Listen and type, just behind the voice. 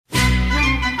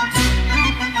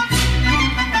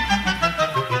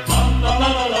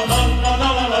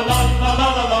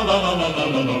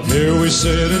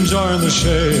sit enjoying the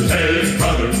shade. Hey,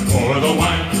 brother, pour the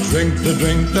wine. Drink the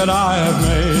drink that I have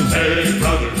made. Hey,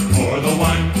 brother, pour the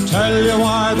wine. Tell you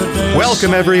why the day.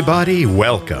 Welcome, everybody.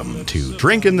 Welcome to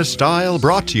Drink in the Style,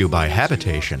 brought to you by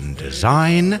Habitation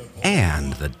Design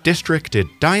and the District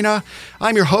Edina.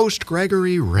 I'm your host,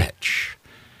 Gregory Rich.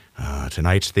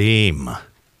 Tonight's theme,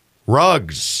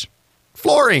 rugs.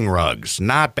 Flooring rugs,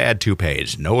 not bad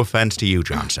toupees. No offense to you,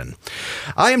 Johnson.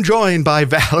 I am joined by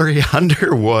Valerie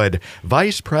Underwood,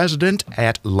 Vice President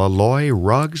at Laloy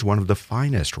Rugs, one of the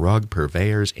finest rug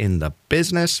purveyors in the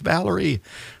business. Valerie,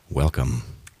 welcome.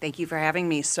 Thank you for having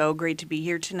me. So great to be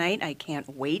here tonight. I can't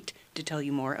wait to tell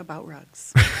you more about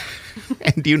rugs.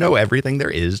 And do you know everything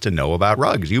there is to know about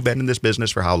rugs? You've been in this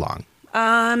business for how long?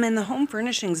 In the home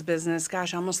furnishings business,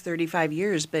 almost 35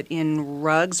 years, but in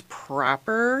rugs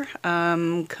proper,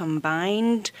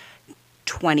 combined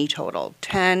 20 total.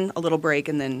 10, a little break,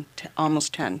 and then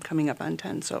almost 10, coming up on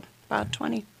 10, so about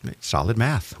 20. Solid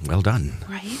math. Well done.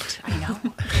 Right? I know.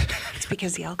 It's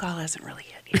because the alcohol hasn't really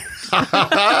hit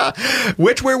yet.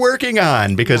 Which we're working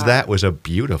on, because that was a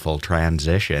beautiful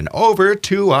transition over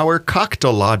to our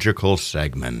cocktailological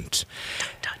segment.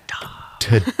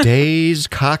 Today's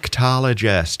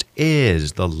coctologist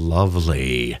is the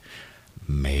lovely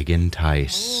Megan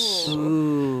Tice.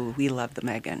 Ooh, we love the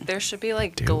Megan. There should be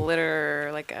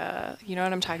glitter, you know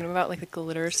what I'm talking about? Like the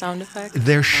glitter sound effect?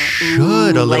 There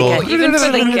should a little. Even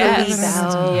for the guests.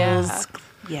 Bells. Yeah.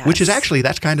 Yes. Which is actually,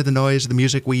 that's kind of the noise, the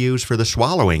music we use for the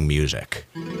swallowing music.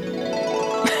 We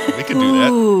can do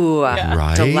that. Ooh,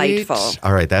 Right? delightful.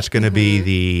 All right, that's going to be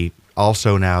the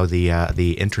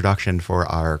introduction for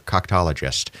our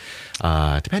coctologist,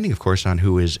 depending, of course, on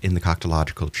who is in the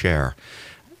coctological chair.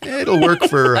 It'll work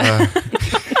for...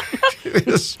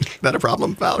 is that a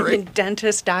problem, Valerie?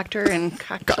 Dentist, doctor, and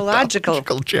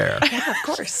coctological. Chair. Yeah, of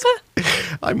course.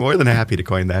 I'm more than happy to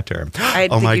coin that term. I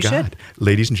oh think my you God. should.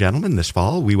 Ladies and gentlemen, this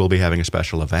fall we will be having a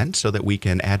special event so that we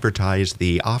can advertise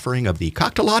the offering of the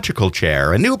coctological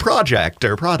chair, a new project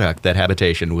or product that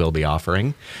Habitation will be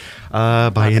offering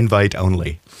by invite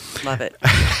only. Love it.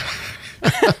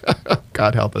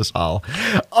 God help us all.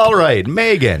 All right,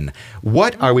 Megan,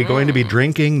 what are we going to be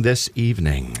drinking this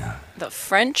evening? The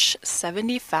French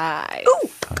 75. Ooh.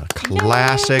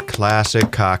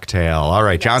 Classic cocktail. All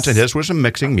right, Johnson hits with some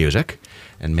mixing music.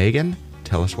 And Megan,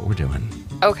 tell us what we're doing.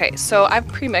 Okay, so I've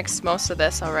pre-mixed most of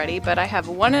this already, but I have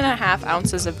 1.5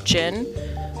 ounces of gin.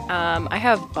 I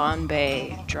have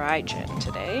Bombay dry gin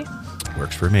today.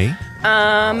 Works for me.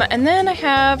 And then I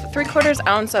have 3/4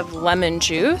 ounce of lemon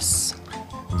juice.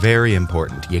 Very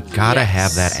important. You gotta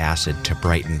have Yes. that acid to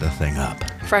brighten the thing up.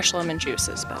 Fresh lemon juice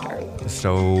is better.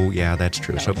 So, yeah, that's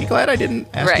true. So be glad I didn't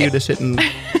ask you Right. to sit and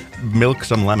milk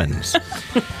some lemons.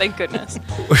 Thank goodness.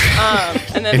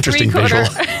 And then Interesting visual.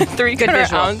 3/4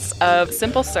 visual. ounce of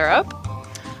simple syrup.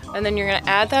 And then you're going to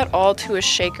add that all to a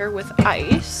shaker with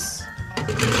ice.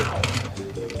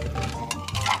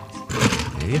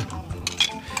 Okay.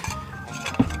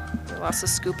 I lost the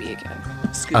Scoopy again.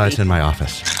 It's in my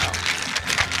office.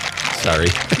 Sorry.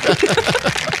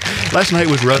 Last night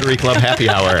was Rotary Club happy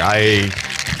hour. I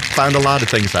found a lot of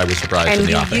things I was surprised And in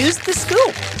the you office. used the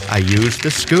scoop. I used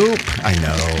the scoop. I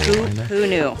know. Who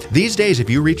knew? These days, if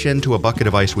you reach into a bucket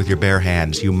of ice with your bare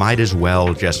hands, you might as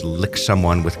well just lick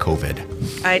someone with COVID.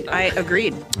 I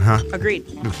agreed. Agreed.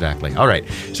 Exactly. All right.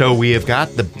 So we have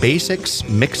got the basics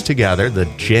mixed together, the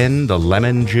gin, the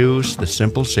lemon juice, the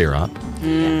simple syrup.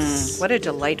 Yes. What a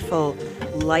delightful,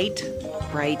 light,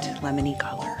 bright, lemony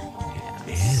color.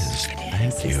 It is.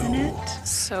 Thank you. Isn't it?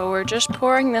 So we're just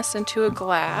pouring this into a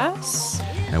glass.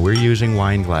 Now we're using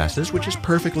wine glasses, which is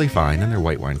perfectly fine, and they're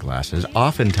white wine glasses.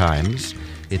 Oftentimes,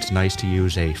 it's nice to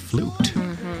use a flute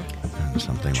and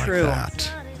something True. like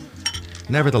that.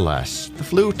 Nevertheless, the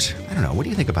flute, I don't know. What do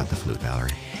you think about the flute,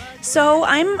 Valerie? So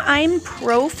I'm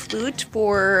pro flute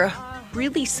for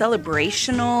really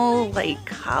celebrational, like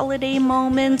holiday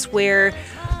moments where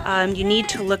you need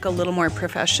to look a little more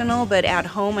professional. But at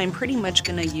home, I'm pretty much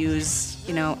going to use,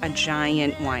 a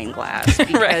giant wine glass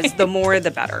because Right. the more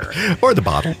the better. Or the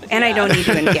bottle. And I don't need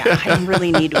to, I don't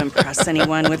really need to impress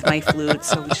anyone with my flute.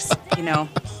 So just,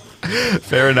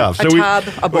 Fair enough. a tub,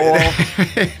 a bowl.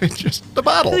 Just the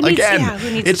bottle. Who needs- Again, yeah, who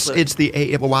needs a flute? it's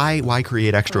the why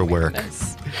create extra work?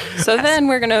 Goodness. So then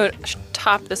we're going to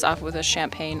top this off with a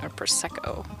champagne or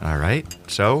Prosecco. All right.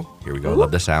 So here we go.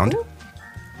 Love the sound.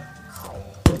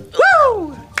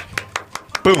 Woo!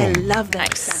 Boom. I love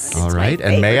that sound. All It's my right,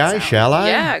 and may favorite I? sound. Shall I?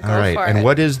 Yeah, go All right, for and it.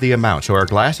 what is the amount? So our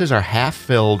glasses are half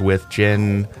filled with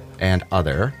gin and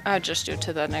other, I'll just do it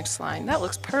to the next line. That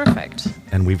looks perfect.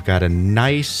 and we've got a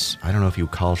nice, I don't know if you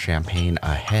call champagne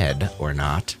a head or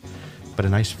not, but a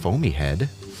nice foamy head.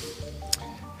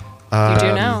 You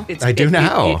do now. I do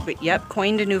now. Yep,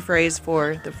 coined a new phrase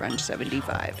for the French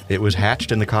 75. It was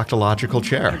hatched in the coctological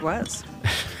chair. It was.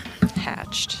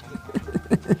 Hatched.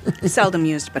 Seldom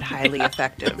used, but highly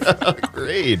effective.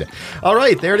 Great. All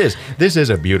right, there it is. This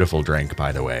is a beautiful drink,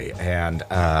 by the way, and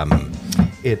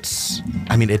it's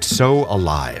so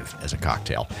alive as a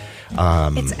cocktail.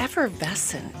 It's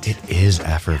effervescent. It is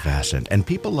effervescent, and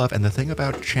people love. And the thing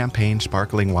about champagne,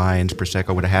 sparkling wines,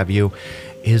 prosecco, what have you,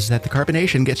 is that the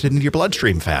carbonation gets into your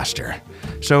bloodstream faster.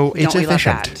 So it's Don't we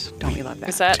efficient. love that? Don't we love that?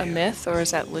 Is that a myth or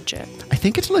is that legit? I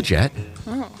think it's legit.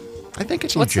 Oh. I think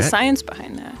it's What's legit. the science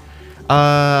behind that?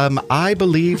 I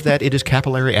believe that it is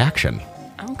capillary action.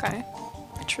 Okay.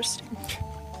 Interesting.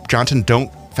 Johnson,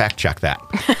 don't fact check that.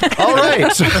 All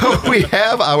right, so we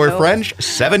have our French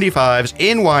 75s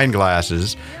in wine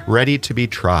glasses ready to be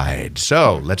tried.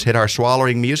 So let's hit our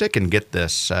swallowing music and get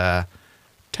this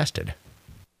tested.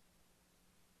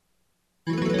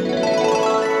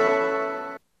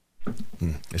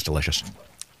 It's delicious.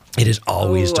 It is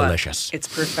always delicious. It's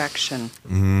perfection.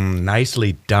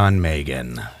 Nicely done,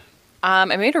 Megan. I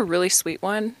made a really sweet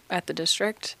one at the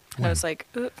district, and I was like,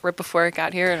 right before I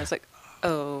got here, and I was like,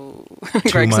 oh,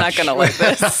 Greg's not much. going to like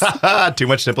this. Too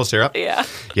much simple syrup? Yeah.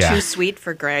 Yeah. Too sweet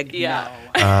for Greg. Yeah.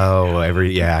 Oh,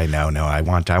 I know. No, I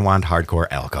want hardcore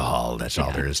alcohol. That's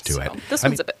all there is to So it. this I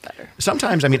one's mean, a bit better.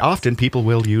 Sometimes, often people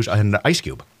will use an ice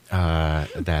cube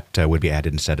that would be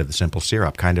added instead of the simple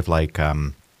syrup, kind of like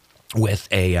with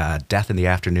a Death in the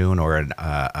Afternoon or an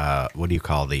what do you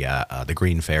call the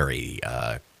Green Fairy?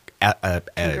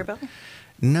 Tinkerbell?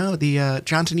 No, the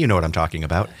Johnson, you know what I'm talking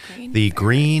about. Green The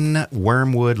green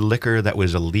wormwood liquor that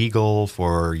was illegal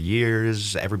for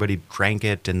years. Everybody drank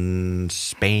it in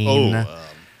Spain.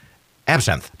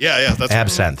 Absinthe. Yeah, that's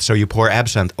Absinthe. So you pour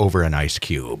absinthe over an ice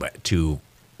cube to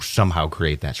somehow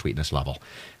create that sweetness level.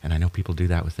 And I know people do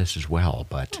that with this as well,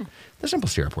 but the simple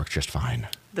syrup works just fine.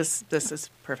 This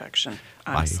is perfection,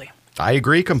 honestly. I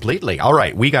agree completely. All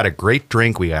right, we got a great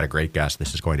drink. We got a great guest.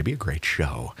 This is going to be a great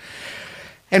show.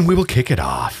 And we will kick it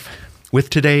off with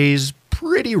today's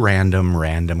pretty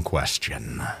random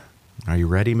question. Are you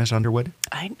ready, Miss Underwood?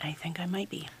 I think I might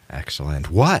be.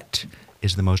 Excellent. What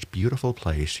is the most beautiful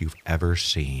place you've ever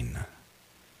seen?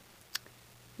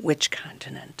 Which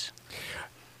continent?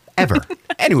 Ever.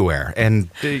 Anywhere. And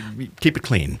keep it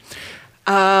clean.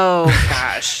 Oh,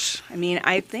 gosh.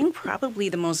 I think probably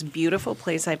the most beautiful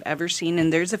place I've ever seen,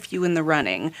 and there's a few in the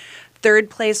running.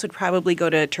 Third place would probably go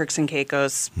to Turks and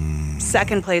Caicos.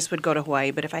 Second place would go to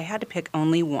Hawaii. But if I had to pick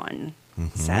only one,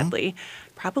 sadly,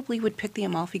 probably would pick the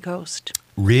Amalfi Coast.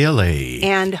 Really?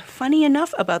 And funny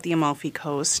enough about the Amalfi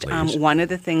Coast, Please. one of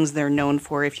the things they're known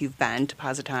for, if you've been to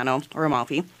Positano or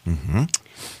Amalfi,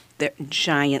 their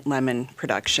giant lemon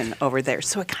production over there.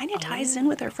 So it kind of ties in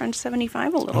with our French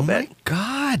 75 a little Oh bit. my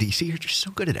God. You see, you're just so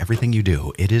good at everything you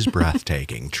do. It is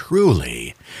breathtaking,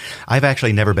 truly. I've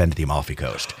actually never been to the Amalfi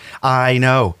Coast. I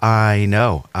know.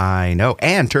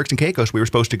 And Turks and Caicos we were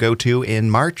supposed to go to in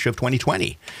March of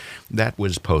 2020. That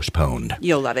was postponed.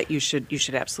 You'll love it. You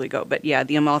should absolutely go. But yeah,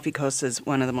 the Amalfi Coast is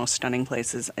one of the most stunning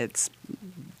places. It's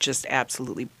just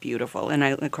absolutely beautiful. And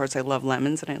of course, I love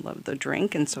lemons and I love the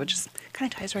drink. And so it just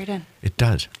kind of ties right in. It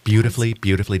does. Beautifully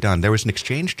done. There was an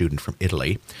exchange student from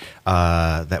Italy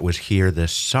that was here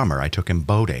this summer. I took him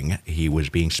boating. He was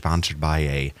being sponsored by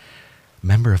a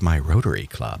member of my Rotary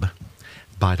Club.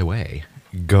 By the way,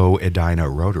 go Edina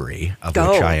Rotary, of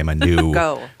Go. which I am a new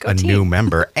Go new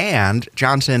member. And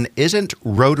Johnson, isn't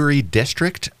Rotary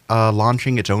District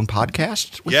launching its own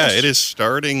podcast? with Yeah, this? it is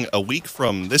starting a week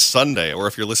from this Sunday, or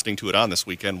if you're listening to it on this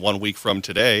weekend, 1 week from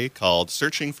today, called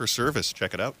Searching for Service.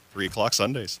 Check it out, 3 o'clock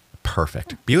Sundays.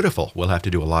 Perfect. Beautiful. We'll have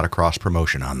to do a lot of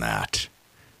cross-promotion on that.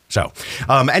 So,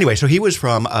 anyway, so he was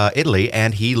from Italy,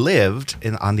 and he lived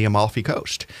on the Amalfi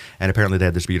Coast. And apparently they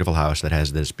had this beautiful house that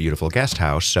has this beautiful guest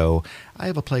house, so I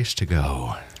have a place to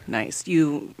go. Nice.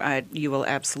 You will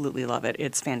absolutely love it.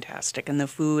 It's fantastic. And the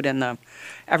food and the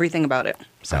everything about it.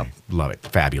 So I love it.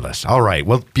 Fabulous. All right.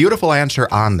 Well, beautiful answer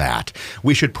on that.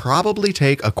 We should probably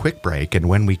take a quick break, and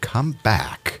when we come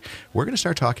back, we're going to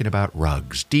start talking about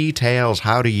rugs. Details,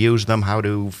 how to use them, how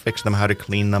to fix them, how to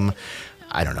clean them.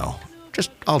 I don't know. Just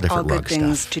all different all good rug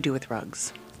things stuff. to do with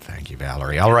rugs. Thank you,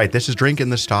 Valerie. All right, this is Drink in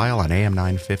the Style on AM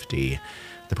 950,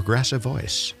 the progressive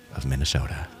voice of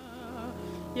Minnesota.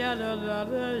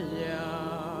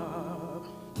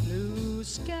 Blue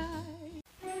sky.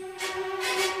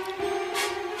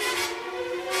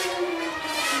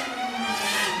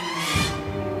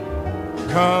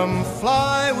 Come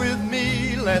fly with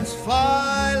me, let's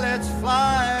fly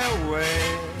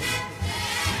away.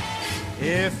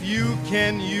 If you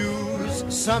can use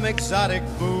some exotic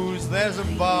booze. There's a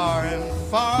bar in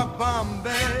far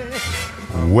Bombay.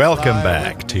 Welcome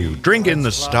back to Drink in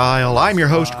the Style. I'm your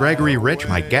host, Gregory Rich.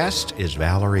 My guest is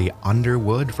Valerie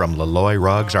Underwood from Leloy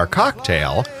Rugs. Our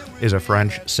cocktail is a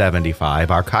French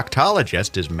 75. Our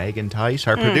coctologist is Megan Tice.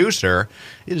 Our producer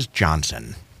is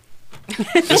Johnson.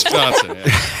 Just Johnson.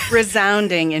 Yeah.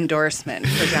 Resounding endorsement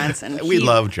for Johnson. We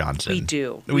love Johnson. We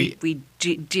do. We We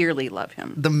dearly love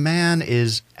him. The man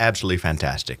is absolutely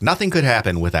fantastic. Nothing could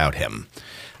happen without him.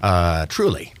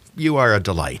 Truly, you are a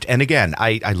delight. And again,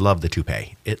 I love the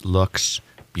toupee. It looks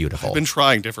beautiful. I've been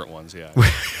trying different ones, yeah.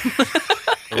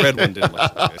 The red one didn't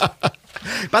look so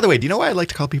good. By the way, do you know why I like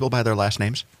to call people by their last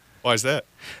names? Why is that?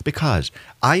 Because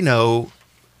I know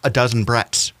a dozen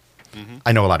Bretts. Mm-hmm.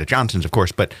 I know a lot of Johnsons, of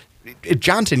course, but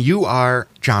Johnson, you are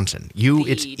Johnson.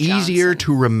 It's easier Johnson.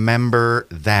 to remember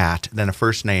that than a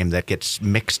first name that gets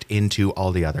mixed into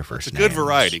all the other first It's a names. good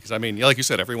variety because, I mean, like you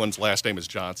said, everyone's last name is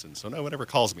Johnson, so no one ever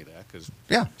calls me that because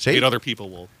Yeah, see? other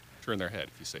people will turn their head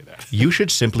if you say that. You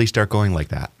should simply start going like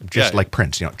that, just Yeah. like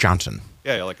Prince, Johnson.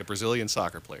 Yeah, like a Brazilian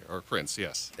soccer player or Prince,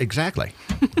 yes. Exactly.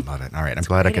 Love it. All right. I'm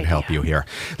glad I Great could help idea. you here.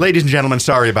 Ladies and gentlemen,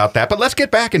 sorry about that, but let's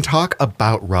get back and talk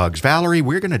about rugs. Valerie,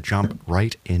 we're going to jump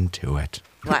right into it.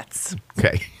 Let's.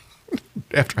 Okay.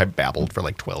 After I babbled for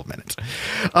like 12 minutes.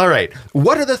 All right.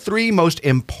 What are the 3 most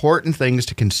important things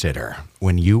to consider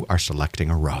when you are selecting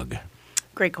a rug?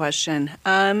 Great question.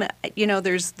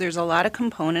 There's a lot of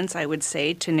components, I would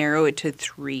say, to narrow it to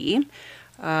 3.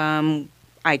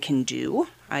 I can do,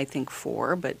 I think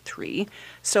 4, but 3.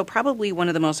 So probably one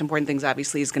of the most important things,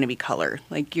 obviously, is going to be color.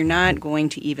 Like, you're not going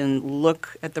to even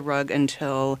look at the rug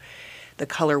until the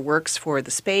color works for the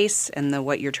space and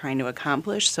what you're trying to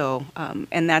accomplish. So,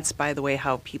 and that's, by the way,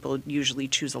 how people usually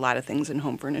choose a lot of things in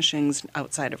home furnishings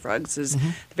outside of rugs is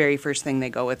the very first thing they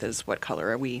go with is what color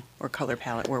are we, or color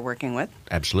palette we're working with.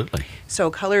 Absolutely.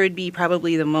 So color would be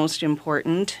probably the most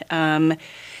important.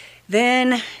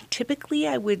 Then typically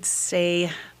I would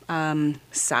say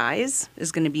size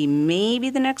is going to be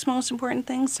maybe the next most important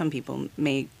thing. Some people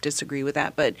may disagree with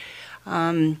that, but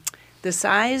the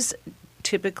size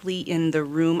typically in the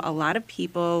room, a lot of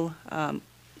people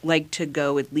like to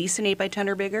go at least an 8x10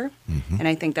 or bigger. And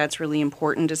I think that's really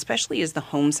important, especially as the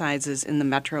home sizes in the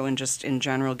metro and just in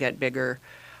general get bigger.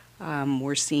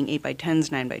 We're seeing 8x10s,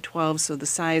 9x12s, so the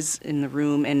size in the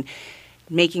room and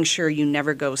making sure you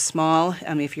never go small.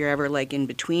 If you're ever like in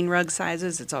between rug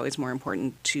sizes, it's always more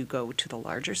important to go to the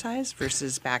larger size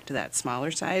versus back to that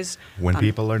smaller size. When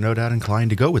people are no doubt inclined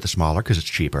to go with the smaller because it's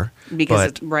cheaper. Because but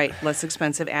it's right, less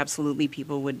expensive. Absolutely,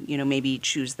 people would maybe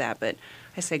choose that, but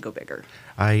I say go bigger.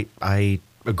 I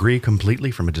agree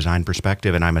completely from a design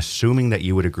perspective, and I'm assuming that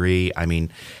you would agree. I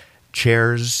mean,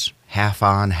 chairs, half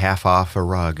on, half off a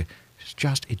rug,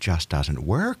 it just doesn't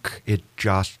work. It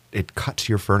cuts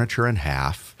your furniture in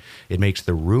half. It makes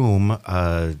the room,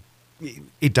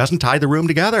 it doesn't tie the room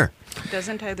together. It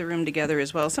doesn't tie the room together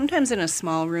as well. Sometimes in a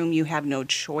small room, you have no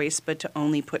choice but to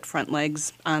only put front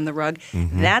legs on the rug.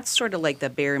 That's sort of like the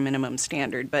bare minimum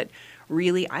standard. But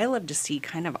really, I love to see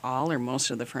kind of all or most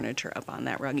of the furniture up on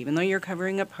that rug. Even though you're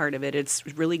covering a part of it, it's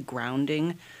really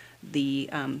grounding the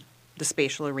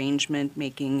spatial arrangement,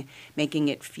 making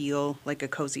it feel like a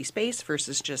cozy space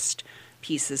versus just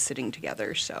pieces sitting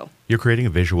together. So You're creating a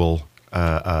visual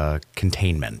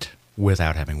containment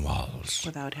without having walls.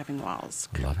 without having walls.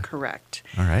 Love it. Correct.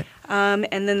 All right.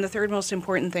 And then the third most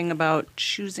important thing about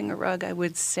choosing a rug, I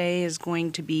would say, is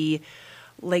going to be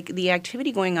like the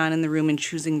activity going on in the room and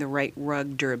choosing the right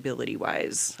rug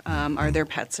durability-wise. Are there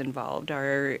pets involved?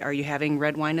 Are you having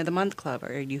Red Wine of the Month Club?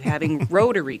 Are you having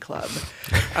Rotary Club?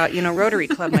 Rotary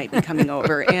Club might be coming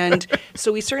over. And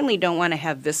so we certainly don't want to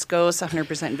have viscose,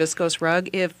 100% viscose rug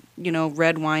if,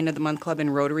 Red Wine of the Month Club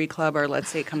and Rotary Club are, let's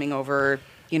say, coming over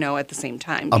at the same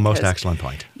time. A most because- excellent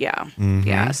point. Yeah,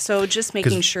 yeah. So just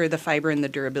making sure the fiber and the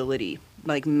durability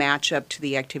match up to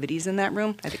the activities in that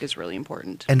room, I think is really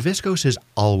important. And viscose is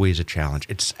always a challenge.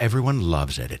 Everyone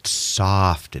loves it. It's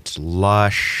soft. It's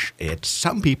lush.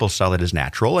 Some people sell it as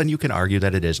natural, and you can argue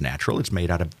that it is natural. It's made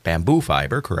out of bamboo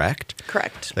fiber, correct?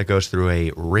 Correct. That goes through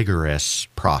a rigorous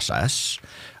process.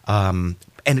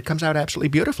 And it comes out absolutely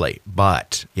beautifully.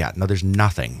 But, there's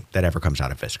nothing that ever comes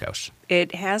out of viscose.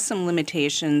 It has some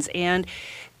limitations, and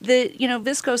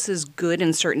viscose is good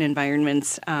in certain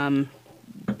environments,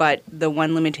 but the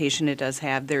one limitation it does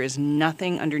have, there is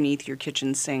nothing underneath your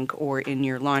kitchen sink or in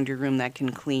your laundry room that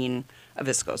can clean a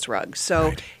viscose rug. So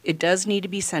Right. it does need to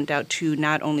be sent out to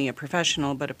not only a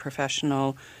professional, but a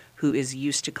professional who is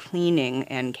used to cleaning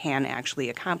and can actually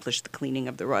accomplish the cleaning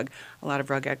of the rug. A lot of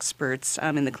rug experts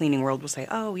in the cleaning world will say,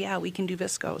 oh, yeah, we can do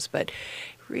viscose, but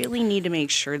really need to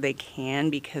make sure they can,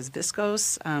 because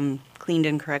viscose, cleaned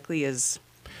incorrectly, is...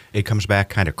 It comes back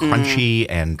kind of crunchy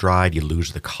and dried. You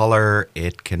lose the color.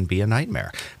 It can be a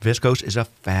nightmare. Viscose is a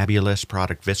fabulous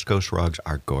product. Viscose rugs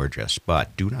are gorgeous,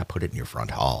 but do not put it in your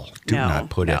front hall. Do not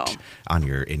put it on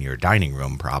in your dining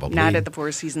room, probably. Not at the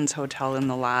Four Seasons Hotel in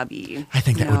the lobby. I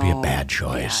think that would be a bad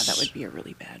choice. Yeah, that would be a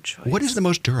really bad choice. What is the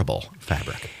most durable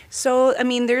fabric? So, I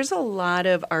mean, there's a lot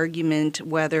of argument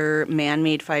whether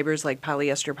man-made fibers like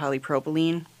polyester,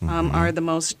 polypropylene are the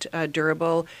most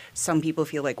durable. Some people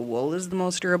feel like wool is the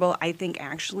most durable. I think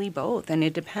actually both, and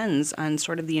it depends on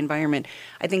sort of the environment.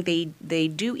 I think they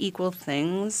do equal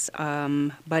things,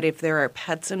 but if there are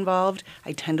pets involved,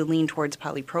 I tend to lean towards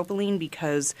polypropylene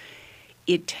because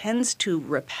it tends to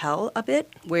repel a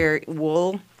bit, where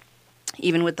wool,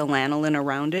 even with the lanolin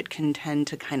around it, can tend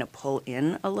to kind of pull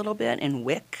in a little bit and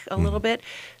wick a little bit.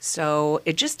 So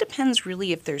it just depends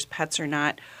really if there's pets or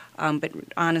not. But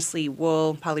honestly,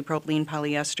 wool, polypropylene,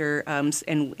 polyester,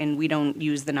 and we don't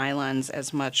use the nylons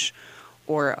as much,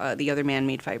 or the other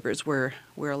man-made fibers. We're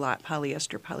a lot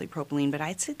polyester, polypropylene, but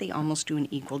I'd say they almost do an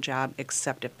equal job,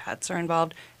 except if pets are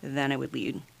involved, then I would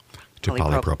lead to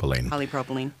polypropylene.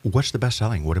 Polypropylene. What's the best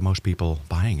selling? What are most people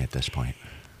buying at this point?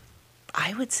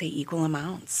 I would say equal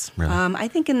amounts. Really? I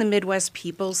think in the Midwest,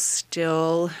 people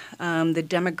still, the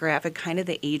demographic, kind of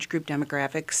the age group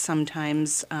demographic,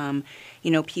 sometimes,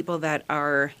 people that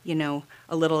are,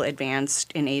 a little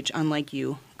advanced in age, unlike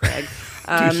you, Greg.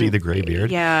 Do you see the gray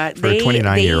beard? Yeah. For a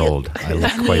 29-year-old, I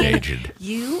look quite aged.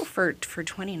 You, for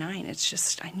 29, it's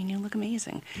just, you look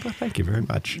amazing. Well, thank you very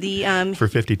much. The For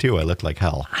 52, I look like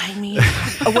hell. No,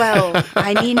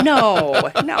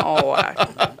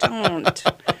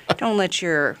 don't let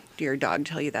your dog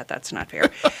tell you that. That's not fair.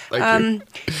 Thank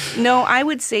you. No, I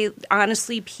would say,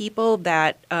 honestly, people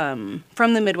that,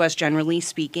 from the Midwest generally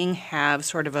speaking, have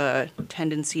sort of a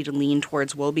tendency to lean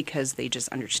towards wool because they just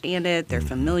understand it, they're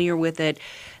familiar with it,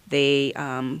 they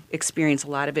experience a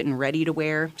lot of it in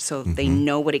ready-to-wear, so they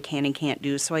know what it can and can't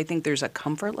do. So I think there's a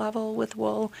comfort level with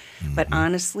wool. But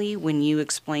honestly, when you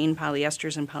explain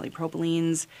polyesters and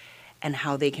polypropylenes and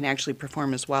how they can actually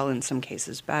perform as well, in some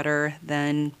cases better,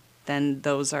 then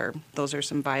those are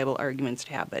some viable arguments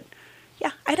to have. But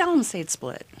yeah, I'd almost say it's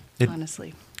split,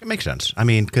 honestly. It makes sense. I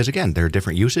mean, because again, there are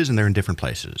different uses and they're in different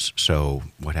places. So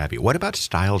what have you. What about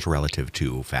styles relative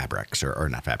to fabrics, or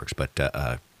not fabrics,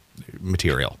 but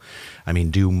material? I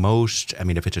mean,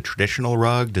 if it's a traditional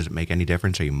rug, does it make any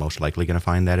difference? Are you most likely going to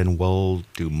find that in wool?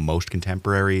 Do most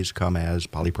contemporaries come as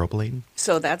polypropylene?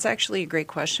 So that's actually a great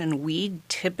question. We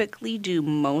typically do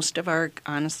most of our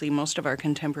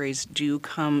contemporaries do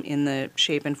come in the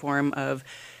shape and form of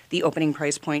the opening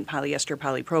price point polyester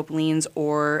polypropylenes,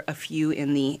 or a few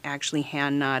in the actually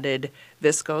hand-knotted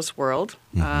viscose world.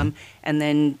 And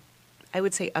then I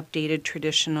would say updated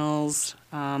traditionals,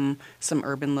 some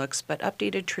urban looks, but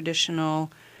updated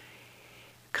traditional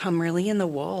come really in the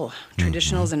wool.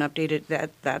 Traditionals and updated,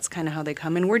 that's kind of how they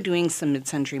come. And we're doing some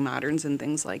mid-century moderns and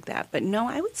things like that. But no,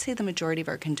 I would say the majority of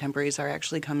our contemporaries are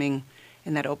actually coming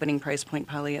in that opening price point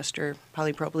polyester,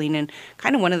 polypropylene. And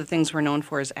kind of one of the things we're known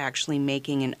for is actually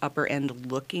making an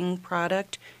upper-end looking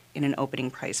product in an opening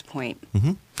price point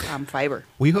fiber.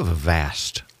 Well, you have a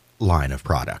vast line of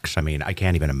products. I mean, I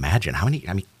can't even imagine how many.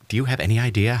 I mean, do you have any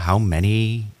idea how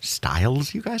many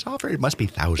styles you guys offer? It must be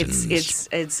thousands.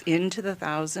 It's into the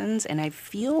thousands, and I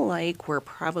feel like we're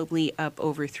probably up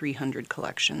over 300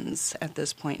 collections at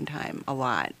this point in time. A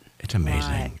lot. It's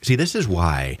amazing. See, this is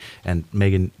why, and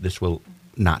Megan, this will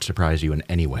not surprise you in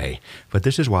any way, but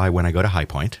this is why when I go to High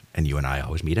Point, and you and I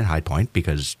always meet in High Point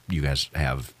because you guys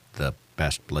have the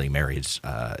best Bloody Marys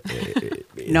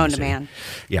known to man.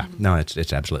 Yeah, no,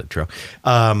 it's absolutely true.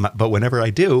 But whenever I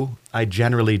do, I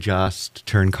generally just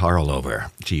turn Carl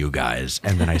over to you guys,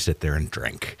 and then I sit there and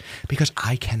drink because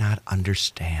I cannot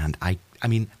understand. I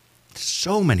mean,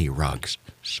 so many rugs,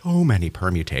 so many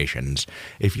permutations.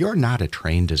 If you're not a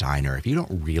trained designer, if you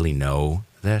don't really know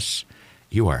this,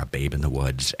 you are a babe in the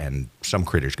woods, and some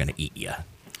critter's going to eat you.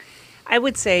 I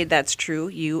would say that's true.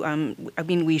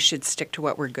 We should stick to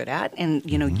what we're good at, and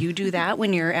you do that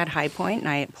when you're at High Point, and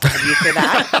I applaud you for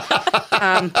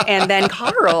that. And then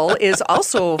Carl is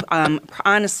also,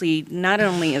 honestly, not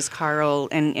only is Carl,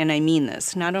 and I mean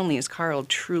this, not only is Carl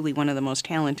truly one of the most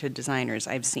talented designers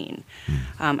I've seen.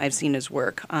 I've seen his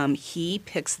work. He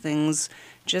picks things.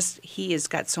 He has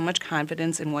got so much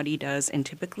confidence in what he does, and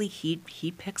typically he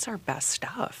picks our best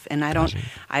stuff. And I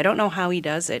don't know how he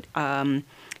does it.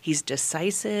 he's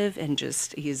decisive and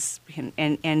just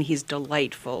and he's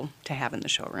delightful to have in the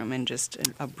showroom, and just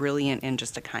a brilliant and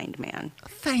just a kind man.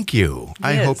 Thank you.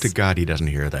 I Yes. hope to God he doesn't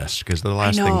hear this, because the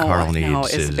last thing Carl needs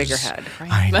is is a bigger head.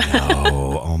 Right? I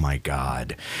know. Oh my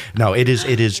God. No, it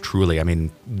is truly. I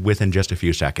mean, within just a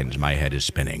few seconds, my head is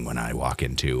spinning when I walk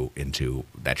into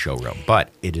that showroom. But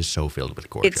it is so filled with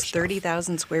gorgeous It's stuff.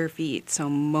 30,000 square feet, so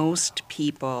most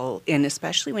people, and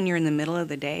especially when you're in the middle of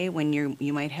the day, when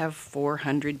you might have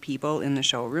 400 people in the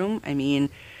showroom. I mean,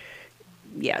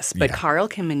 yes, but Yeah. Carl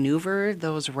can maneuver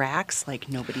those racks like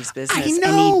nobody's business, and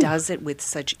know. he does it with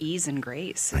such ease and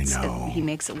grace. I know. He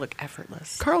makes it look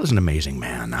effortless. Carl is an amazing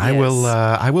man. I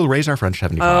Yes. will raise our French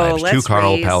 75s to let's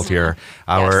Carl raise- Peltier,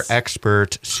 our Yes.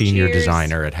 expert senior Cheers.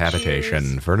 designer at Habitation,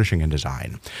 Cheers. Furnishing and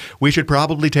Design. We should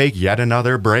probably take yet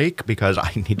another break because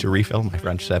I need to refill my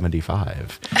French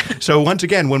 75. So once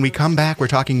again, when we come back, we're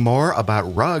talking more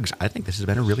about rugs. I think this has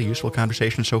been a really useful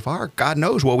conversation so far. God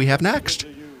knows what we have next.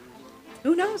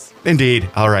 Who knows? Indeed.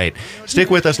 All right. Stick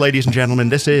with us, ladies and gentlemen.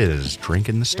 This is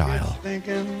Drinking the Style.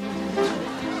 Thinking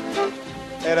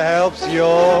it helps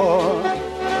your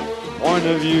point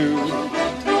of view.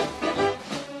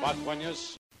 But when you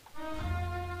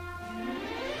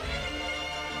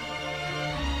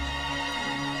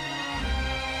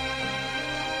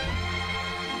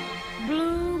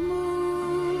Blue moon,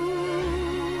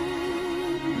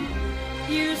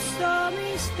 you saw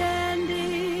me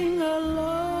standing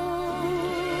alone,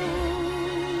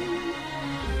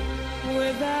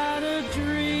 without a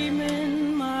dream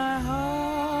in my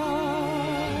heart.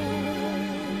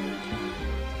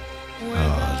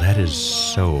 Oh, that is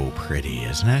so pretty,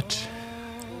 isn't it?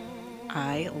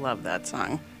 I love that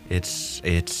song. I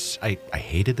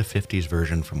hated the 50s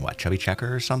version from what, Chubby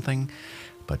Checker or something?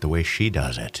 But the way she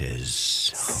does it is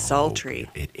Sultry.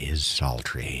 It is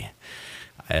sultry.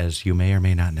 As you may or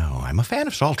may not know, I'm a fan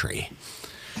of sultry.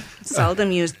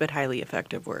 Seldom used but highly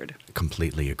effective word.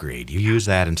 Completely agreed. You use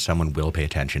that and someone will pay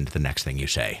attention to the next thing you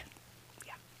say.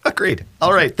 Yeah. Agreed.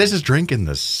 All right, this is Drinking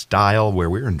the Style, where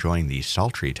we're enjoying the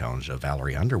sultry tones of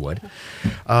Valerie Underwood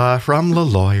from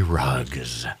Laloy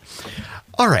Rugs.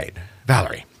 All right,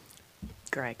 Valerie.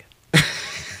 Greg.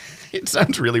 It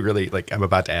sounds really, really like I'm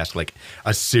about to ask like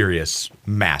a serious,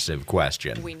 massive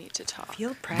question. We need to talk.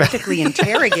 Feel practically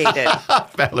interrogated.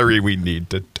 Valerie, we need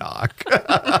to talk.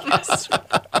 Yes. Come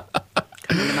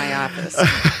into my office.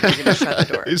 You're going to shut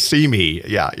the door. See me.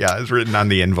 Yeah, it's written on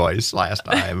the invoice last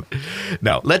time.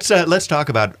 No, let's talk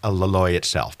about Laloy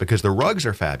itself, because the rugs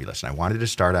are fabulous. And I wanted to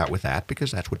start out with that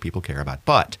because that's what people care about.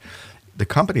 But the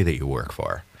company that you work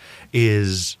for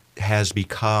has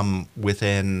become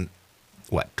within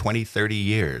 20, 30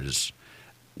 years,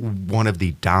 one of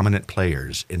the dominant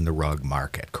players in the rug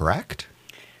market, correct?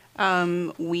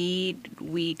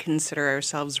 We consider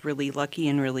ourselves really lucky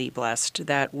and really blessed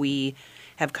that we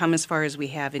have come as far as we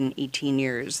have in 18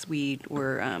 years. We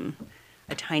were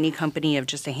a tiny company of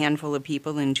just a handful of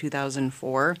people in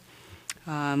 2004.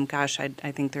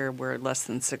 I think there were less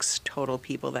than 6 total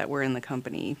people that were in the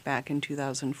company back in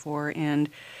 2004. And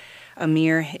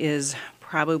Amir is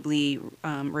probably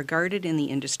regarded in the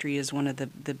industry as one of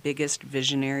the biggest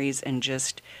visionaries, and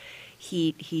just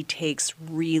he takes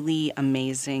really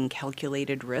amazing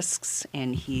calculated risks,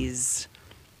 and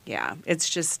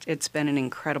it's been an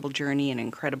incredible journey, an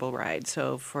incredible ride.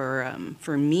 So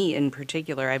for me in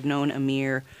particular, I've known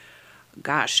Amir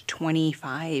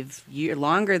 25 years,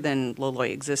 longer than Laloy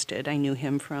existed. I knew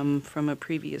him from a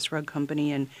previous rug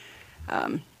company, and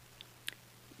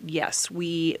yes,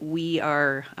 we're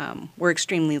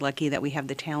extremely lucky that we have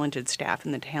the talented staff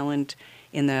and the talent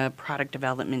in the product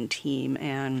development team,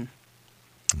 and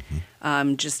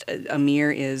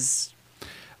Amir is.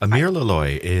 Amir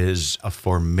Laloy is a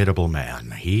formidable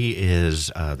man. He is,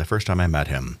 the first time I met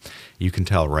him, you can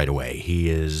tell right away, he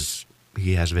has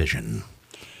vision.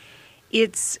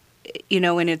 It's,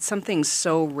 and it's something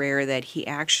so rare that he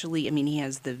actually, he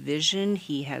has the vision,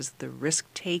 he has the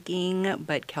risk-taking,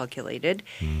 but calculated.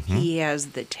 Mm-hmm. He has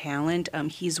the talent.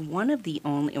 He's one of the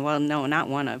only,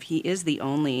 he is the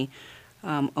only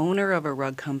owner of a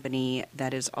rug company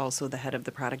that is also the head of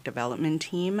the product development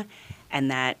team,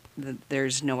 and that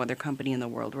there's no other company in the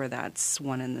world where that's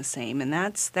one and the same, and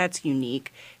that's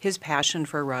unique. His passion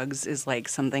for rugs is like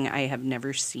something I have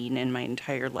never seen in my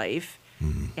entire life,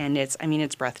 and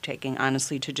it's breathtaking,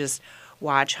 honestly, to just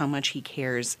watch how much he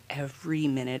cares every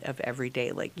minute of every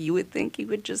day. Like, you would think he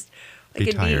would just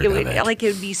it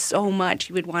would be so much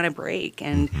he would want to break,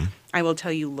 and I will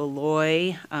tell you,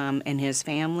 Laloy and his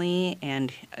family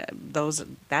and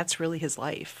that's really his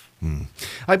life.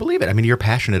 I believe it. I mean, you're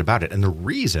passionate about it. And the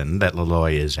reason that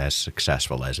Laloy is as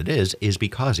successful as it is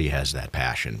because he has that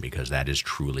passion, because that is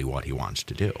truly what he wants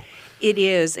to do. It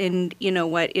is. And you know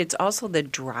what? It's also the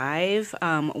drive.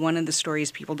 One of the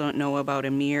stories people don't know about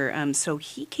Amir, so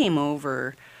he came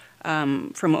over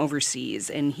from overseas,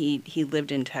 and he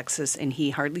lived in Texas, and he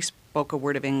hardly spoke a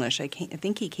word of English. I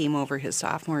think he came over his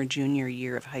sophomore or junior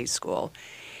year of high school.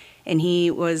 And he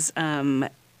was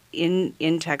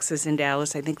in Texas, in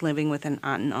Dallas, I think living with an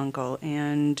aunt and uncle,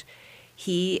 and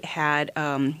he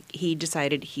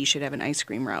decided he should have an ice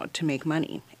cream route to make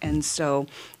money. And so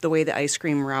the way the ice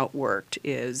cream route worked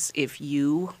is if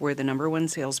you were the number one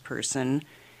salesperson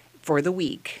for the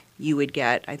week, you would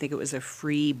get, I think it was a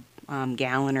free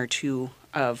gallon or two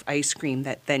of ice cream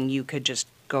that then you could just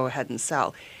go ahead and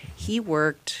sell. He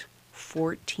worked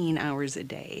 14 hours a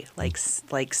day, like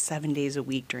 7 days a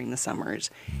week during the summers.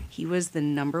 He was the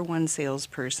number one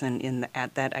salesperson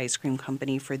at that ice cream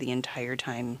company for the entire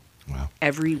time. Wow.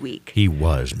 Every week. He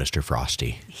was Mr.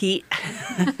 Frosty.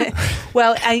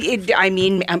 Well,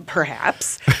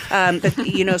 perhaps.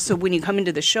 But, so when you come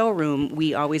into the showroom,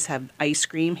 we always have ice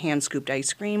cream, hand-scooped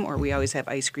ice cream, or we always have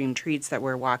ice cream treats that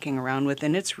we're walking around with.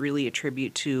 And it's really a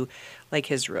tribute to, like,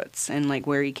 his roots and, like,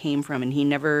 where he came from. And he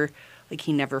never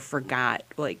forgot,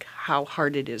 like, how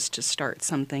hard it is to start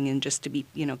something and just to be,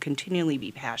 continually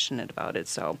be passionate about it.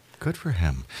 So good for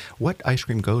him. What ice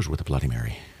cream goes with a Bloody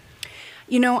Mary?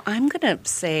 I'm going to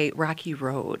say Rocky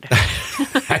Road.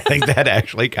 I think that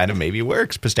actually kind of maybe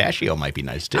works. Pistachio might be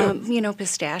nice, too.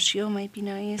 Pistachio might be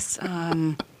nice.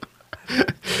 What?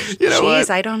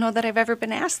 I don't know that I've ever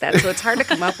been asked that, so it's hard to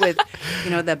come up with,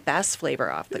 the best flavor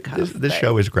off the cuff. This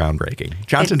show is groundbreaking.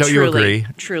 Johnson, don't you agree?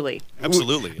 Truly.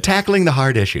 Absolutely. Tackling the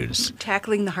hard issues.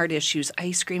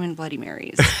 Ice cream and Bloody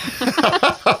Marys.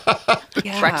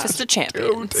 Yeah. Breakfast of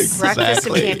champions. Exactly. Breakfast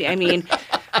of champions.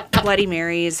 Bloody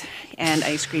Marys and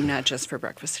ice cream, not just for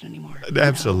breakfast anymore.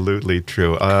 Absolutely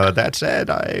true. That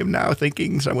said, I am now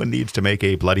thinking someone needs to make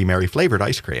a Bloody Mary flavored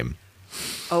ice cream.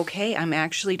 Okay, I'm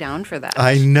actually down for that.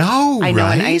 I know an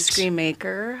right? ice cream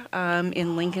maker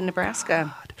in Lincoln,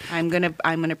 Nebraska. I'm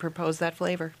gonna propose that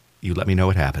flavor. You let me know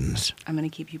what happens. I'm gonna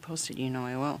keep you posted.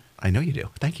 I will. I know you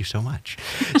do. Thank you so much.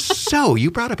 So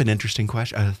you brought up an interesting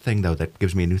thing, though, that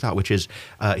gives me a new thought, which is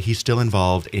he's still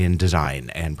involved in design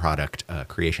and product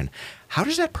creation. How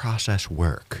does that process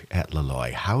work at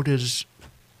Laloy? How does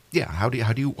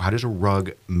a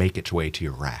rug make its way to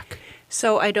your rack?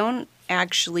 So I don't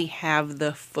actually have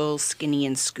the full skinny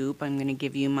and scoop. I'm going to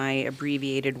give you my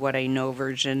abbreviated what I know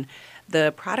version.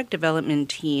 The product development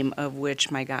team, of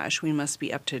which, my gosh, we must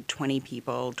be up to 20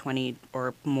 people, 20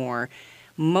 or more.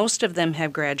 Most of them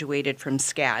have graduated from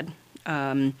SCAD.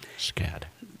 SCAD.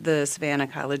 The Savannah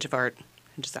College of Art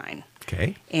and Design.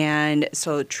 Okay. And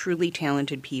so truly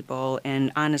talented people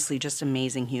and honestly just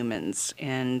amazing humans.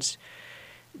 And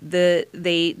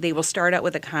they will start out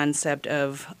with a concept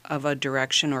of a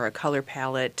direction or a color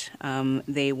palette.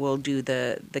 They will do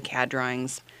the CAD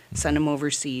drawings, send them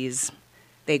overseas.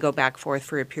 They go back forth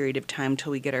for a period of time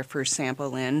till we get our first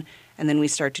sample in, and then we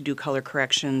start to do color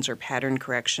corrections or pattern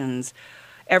corrections.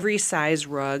 Every size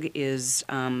rug is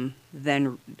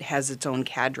then has its own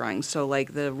CAD drawing. So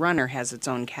like the runner has its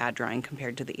own CAD drawing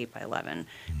compared to the 8x11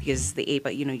 because the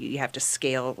 8x, you have to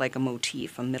scale like a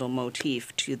middle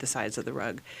motif to the size of the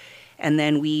rug. And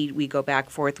then we go back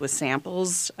forth with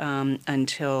samples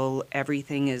until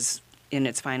everything is in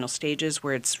its final stages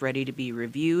where it's ready to be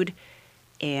reviewed.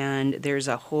 And there's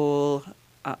a whole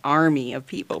army of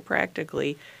people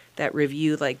practically that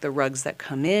review like the rugs that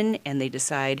come in, and they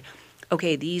decide,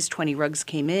 okay, these 20 rugs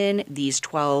came in, these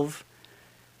 12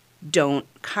 don't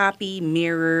copy,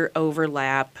 mirror,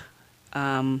 overlap,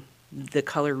 the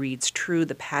color reads true,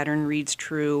 the pattern reads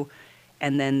true,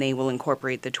 and then they will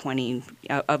incorporate the 20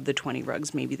 of the 20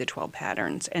 rugs, maybe the 12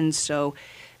 patterns. And so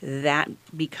that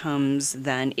becomes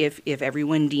then, if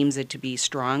everyone deems it to be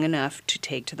strong enough to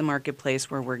take to the marketplace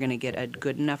where we're going to get a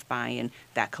good enough buy-in,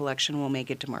 that collection will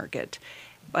make it to market.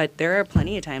 But there are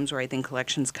plenty of times where I think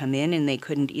collections come in and they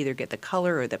couldn't either get the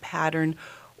color or the pattern,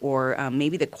 or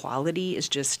maybe the quality is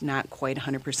just not quite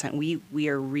 100%. We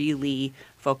are really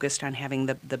focused on having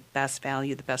the best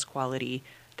value, the best quality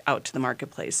out to the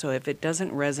marketplace. So if it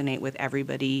doesn't resonate with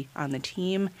everybody on the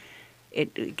team,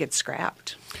 it gets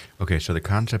scrapped. Okay, so the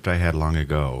concept I had long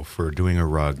ago for doing a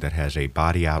rug that has a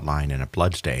body outline and a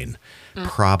bloodstain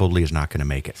probably is not going to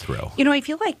make it through. I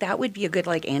feel like that would be a good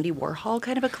like Andy Warhol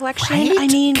kind of a collection. Right? I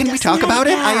mean, can we talk about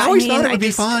it? Yeah, I always thought it would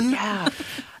be fun. Yeah.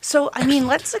 So, I mean,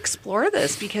 let's explore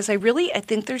this because I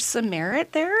think there's some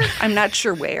merit there. I'm not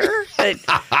sure where, but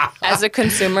As a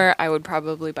consumer, I would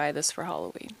probably buy this for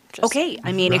Halloween. okay.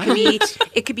 I mean,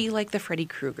 it could be like the Freddy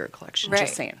Krueger collection. Right.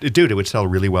 Just saying. Dude, it would sell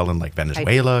really well in like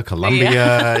Venezuela,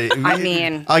 Colombia. I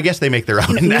mean, I guess they make their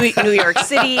own. New York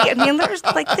City. I mean, there's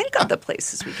like think of the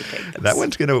places we could take this.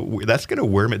 That's gonna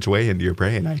worm its way into your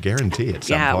brain. I guarantee at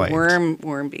some point.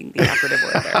 worm being the operative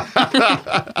word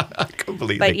there.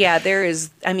 Completely. But yeah, there is.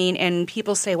 I mean, and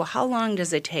people say, well, how long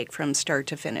does it take from start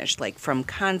to finish, like from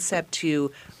concept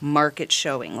to market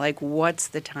showing? Like, what's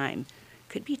the time?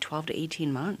 Could be 12 to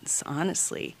 18 months,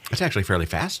 honestly. It's actually fairly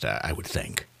fast, I would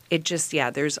think. It just,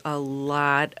 there's a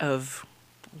lot of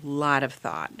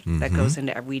thought that goes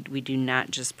into it. We do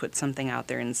not just put something out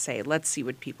there and say, let's see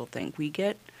what people think.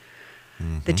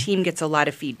 The team gets a lot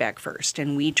of feedback first,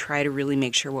 and we try to really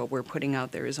make sure what we're putting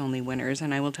out there is only winners.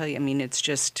 And I will tell you, I mean, it's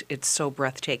so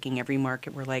breathtaking. Every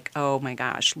market, we're like, oh my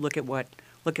gosh, look at what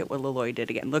Loloi did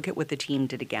again. Look at what the team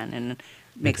did again, and it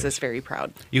makes us very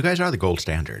proud. You guys are the gold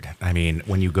standard. I mean,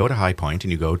 when you go to High Point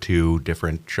and you go to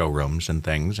different showrooms and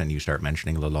things and you start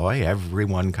mentioning Loloi,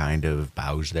 everyone kind of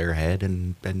bows their head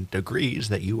and agrees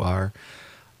that you are,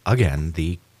 again,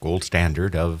 the gold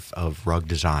standard of rug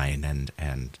design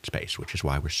and space, which is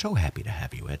why we're so happy to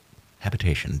have you at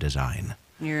Habitation Design.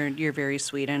 You're very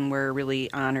sweet, and we're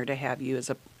really honored to have you as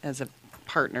a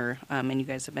partner, and you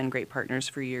guys have been great partners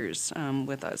for years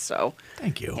with us. So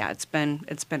thank you. Yeah, it's been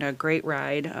a great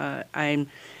ride. I'm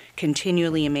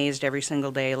continually amazed every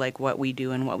single day, like what we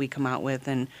do and what we come out with,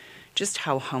 and just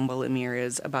how humble Amir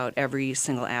is about every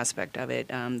single aspect of it.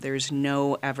 There's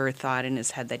no ever thought in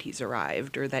his head that he's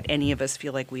arrived or that any of us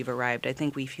feel like we've arrived. I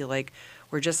think we feel like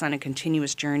we're just on a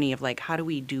continuous journey of like, how do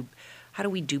we do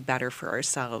better for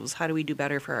ourselves? How do we do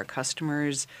better for our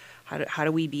customers? How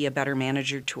do we be a better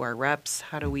manager to our reps?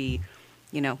 How do we,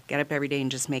 get up every day and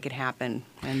just make it happen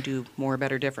and do more,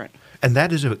 better, different? And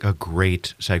that is a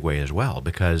great segue as well,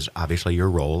 because obviously your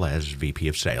role as VP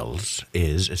of Sales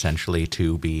is essentially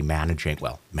to be managing,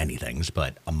 well, many things,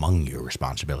 but among your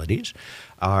responsibilities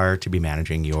are to be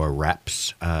managing your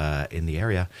reps in the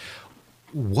area.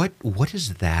 What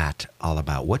is that all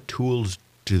about? What tools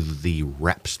do the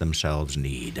reps themselves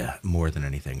need more than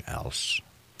anything else?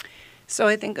 So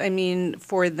I think,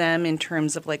 for them in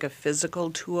terms of like a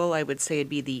physical tool, I would say it'd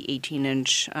be the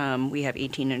 18-inch. We have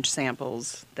 18-inch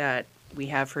samples that we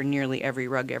have for nearly every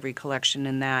rug, every collection,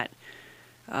 and that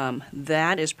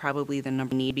is probably the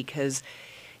number need, because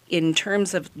in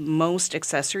terms of most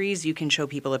accessories, you can show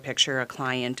people a picture, a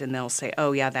client, and they'll say,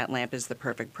 oh yeah, that lamp is the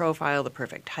perfect profile, the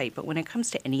perfect height. But when it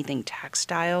comes to anything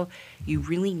textile, you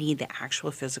really need the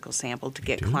actual physical sample to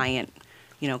get client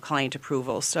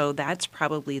approval. So that's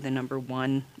probably the number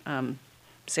one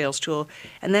sales tool.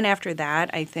 And then after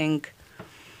that, I think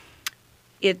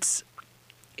it's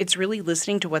really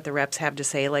listening to what the reps have to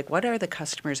say. Like, what are the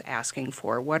customers asking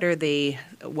for? What are they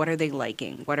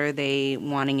liking? What are they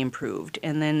wanting improved?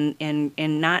 And then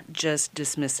and not just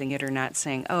dismissing it or not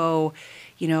saying, oh,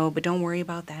 but don't worry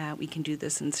about that. We can do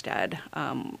this instead.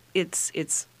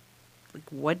 It's like,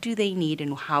 what do they need,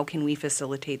 and how can we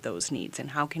facilitate those needs, and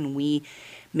how can we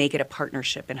make it a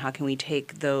partnership, and how can we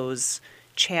take those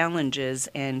challenges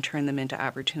and turn them into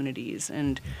opportunities?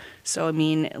 And so,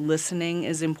 listening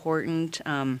is important.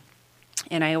 And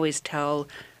I always tell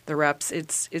the reps,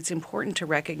 it's important to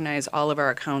recognize all of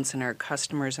our accounts and our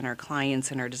customers and our clients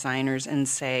and our designers and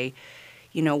say,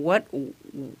 what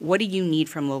do you need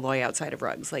from Loloi outside of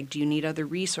rugs? Like, do you need other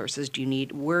resources?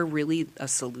 We're really a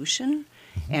solution.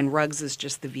 And rugs is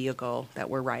just the vehicle that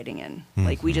we're riding in.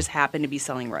 Like, we just happen to be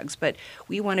selling rugs, but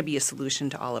we want to be a solution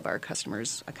to all of our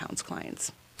customers, accounts,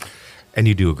 clients. And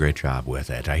you do a great job with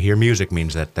it. I hear music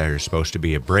means that there's supposed to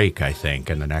be a break, I think,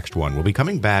 in the next one. We'll be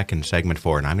coming back in segment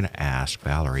 4, and I'm going to ask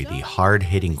Valerie the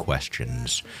hard-hitting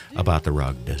questions about the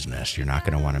rug business. You're not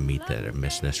going to want to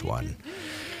miss this one.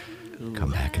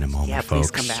 Come back in a moment,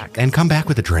 folks. Please come back. And come back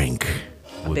with a drink.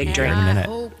 We'll big be here drink. in a minute.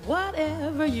 Hope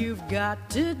whatever you've got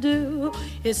to do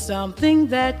is something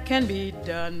that can be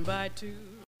done by two.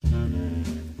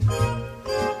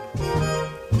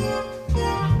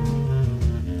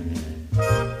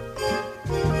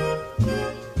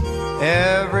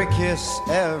 Every kiss,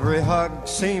 every hug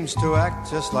seems to act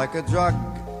just like a drug.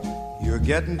 You're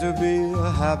getting to be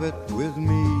a habit with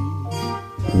me.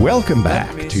 Welcome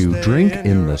back to Drink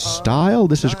in the Style.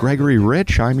 This is Gregory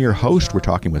Rich. I'm your host. We're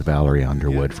talking with Valerie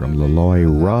Underwood from Loloi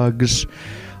Rugs.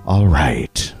 All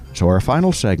right. So our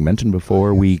final segment, and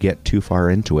before we get too far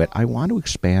into it, I want to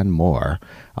expand more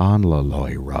on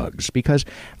Loloi Rugs, because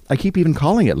I keep even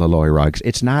calling it Loloi Rugs.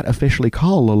 It's not officially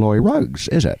called Loloi Rugs,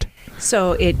 is it?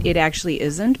 So it actually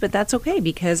isn't, but that's okay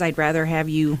because I'd rather have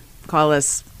you call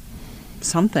us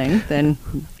something than,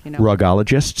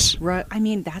 Rugologists? I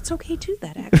mean, that's okay too.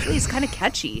 That actually is kind of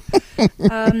catchy.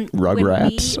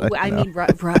 Rugrats?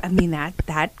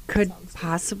 That could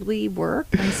possibly work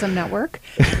on some network.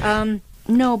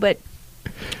 No, but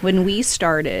when we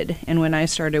started and when I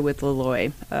started with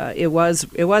Laloy, it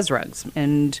was rugs,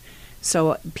 and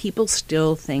so people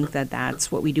still think that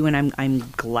that's what we do, and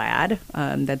I'm glad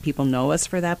that people know us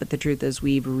for that. But the truth is,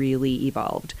 we've really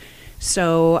evolved.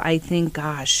 So I think,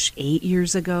 8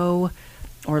 years ago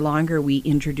or longer, we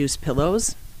introduced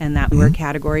pillows, and that were a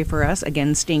category for us.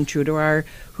 Again, staying true to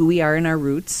who we are and our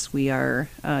roots. We are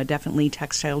definitely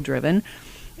textile driven.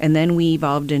 And then we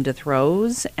evolved into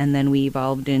throws, and then we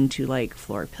evolved into like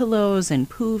floor pillows and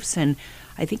poofs, and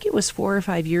I think it was 4 or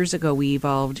 5 years ago we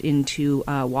evolved into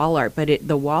wall art. But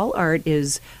the wall art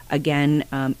is, again,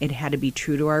 it had to be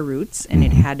true to our roots, and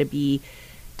it had to be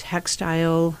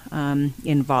textile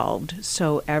involved.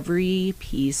 So every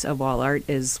piece of wall art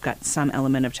is got some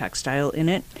element of textile in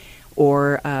it,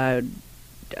 or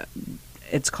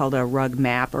it's called a rug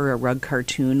map or a rug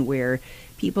cartoon, where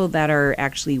people that are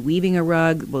actually weaving a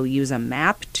rug will use a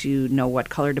map to know what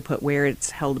color to put where. It's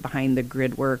held behind the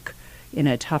grid work in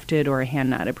a tufted or a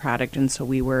hand knotted product, and so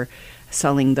we were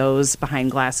selling those behind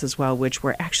glass as well, which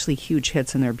were actually huge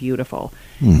hits, and they're beautiful.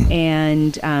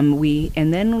 And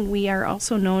then we are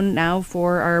also known now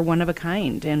for our one of a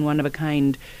kind, and one of a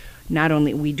kind. Not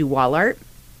only we do wall art.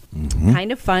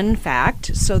 Kind of fun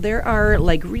fact. So there are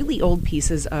like really old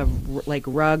pieces of like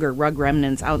rug or rug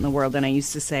remnants out in the world, and I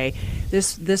used to say,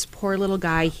 this poor little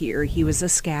guy here, he was a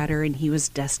scatter, and he was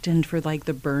destined for like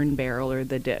the burn barrel or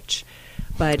the ditch.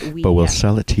 But we'll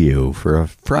sell it to you for a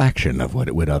fraction of what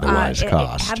it would otherwise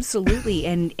cost. Absolutely,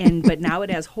 and but now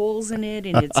it has holes in it,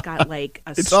 and it's got like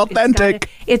it's authentic.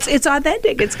 It's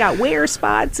authentic. It's got wear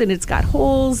spots, and it's got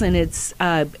holes, and it's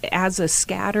as a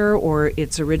scatter or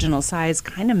its original size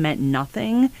kind of meant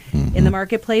nothing in the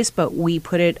marketplace. But we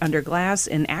put it under glass,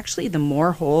 and actually, the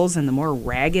more holes and the more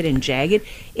ragged and jagged,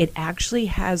 it actually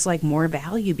has like more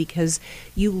value, because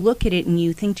you look at it and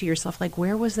you think to yourself, like,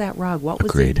 where was that rug? What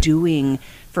was it doing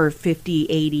for 50,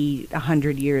 80,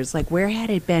 100 years? Like, where had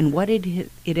it been? What did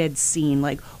it had seen?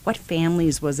 Like, what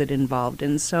families was it involved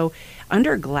in? So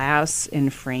under glass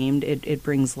and framed, it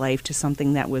brings life to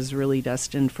something that was really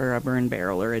destined for a burn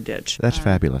barrel or a ditch. That's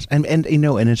fabulous. And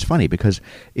it's funny, because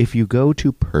if you go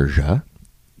to Persia,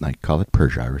 I call it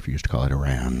Persia. I refuse to call it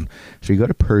Iran. So you go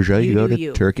to Persia, you go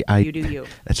to Turkey. You do you.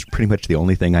 That's pretty much the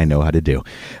only thing I know how to do,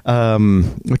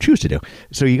 or choose to do.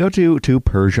 So you go to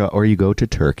Persia or you go to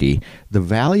Turkey. The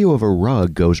value of a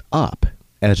rug goes up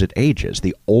as it ages.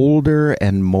 The older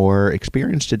and more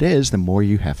experienced it is, the more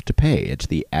you have to pay. It's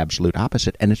the absolute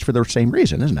opposite, and it's for the same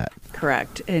reason, isn't it?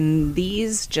 Correct. And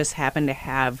these just happen to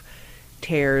have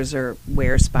tears or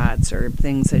wear spots or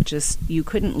things that just you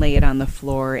couldn't lay it on the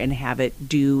floor and have it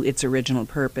do its original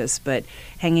purpose, but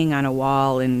hanging on a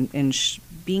wall and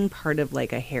being part of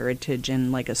like a heritage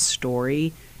and like a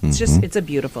story, it's a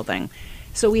beautiful thing.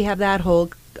 So we have that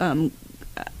whole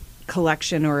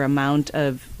collection or amount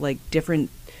of like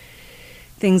different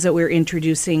things that we're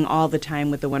introducing all the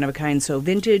time with the one of a kind. So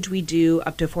vintage we do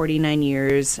up to 49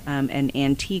 years, and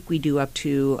antique we do up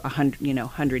to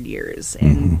 100 years,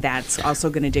 and that's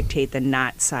also going to dictate the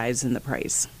knot size and the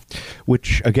price.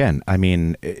 Which, again, I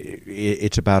mean,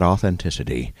 it's about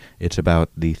authenticity. It's about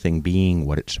the thing being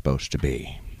what it's supposed to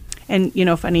be. And,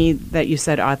 funny that you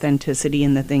said authenticity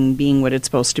and the thing being what it's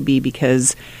supposed to be,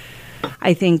 because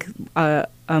I think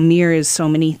Amir is so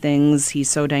many things.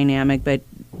 He's so dynamic, but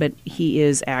he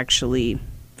is actually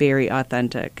very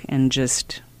authentic, and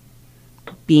just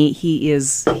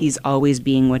he's always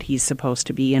being what he's supposed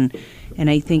to be, and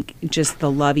I think just the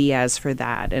love he has for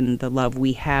that, and the love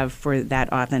we have for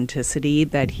that authenticity,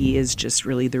 that he is just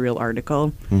really the real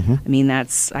article. I mean,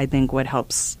 that's, I think, what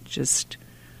helps just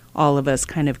all of us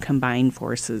kind of combine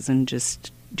forces and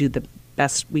just do the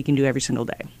best we can do every single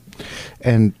day.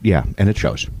 And and it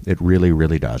shows. It really,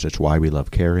 really does. It's why we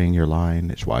love carrying your line.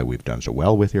 It's why we've done so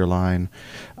well with your line.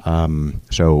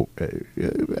 So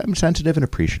I'm sensitive and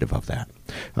appreciative of that.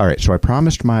 All right, so I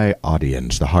promised my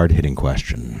audience the hard-hitting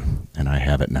question, and I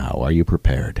have it now. Are you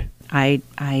prepared? I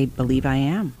believe I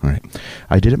am. All right.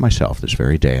 I did it myself this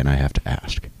very day, and I have to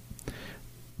ask.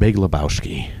 Big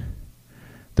Lebowski.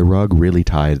 The rug really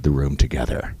tied the room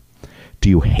together. Do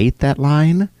you hate that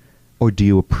line? Or do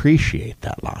you appreciate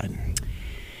that line?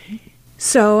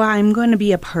 So I'm going to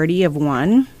be a party of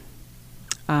one.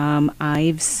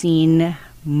 I've seen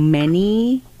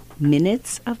many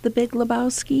minutes of The Big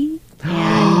Lebowski,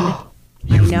 and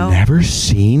You've know. never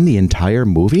seen the entire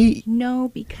movie? No,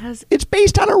 because It's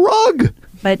based on a rug.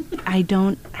 but I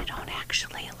don't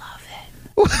actually love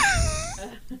it.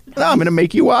 No, I'm going to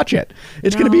make you watch it.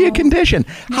 It's going to be a No. condition.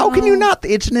 How can you not?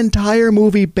 It's an entire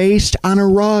movie based on a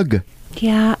rug.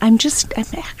 Yeah, I'm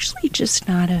actually just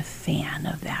not a fan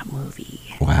of that movie.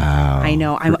 Wow. I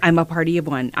know. I'm a party of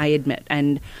one, I admit.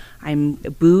 And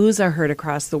boos are heard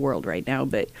across the world right now,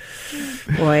 but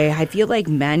boy, I feel like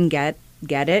men get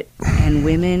it and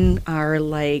women are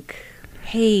like,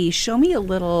 hey, show me a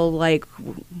little like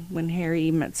When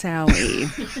Harry Met Sally.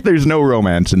 There's no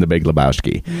romance in The Big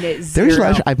Lebowski. There's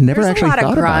Zero. I've never There's actually a lot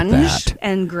thought of about grunge that.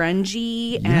 and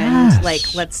grungy Yes. and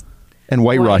like let's And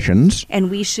White boy, Russians. and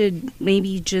we should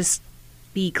maybe just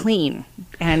be clean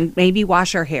and maybe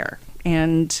wash our hair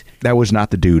and That was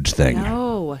not the dude's thing. no.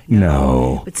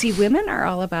 No. But see, women are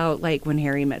all about like When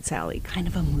Harry Met Sally, kind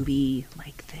of a movie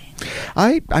like thing.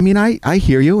 I mean, I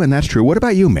hear you, and that's true. What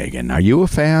about you, Megan? Are you a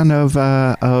fan of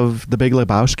The Big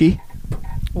Lebowski?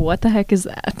 What the heck is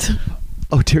that?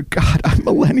 Oh, dear God, I'm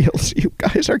millennials. You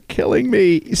guys are killing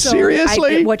me. So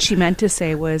Seriously? what she meant to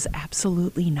say was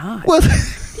absolutely not. Well,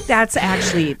 That's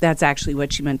actually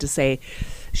what she meant to say.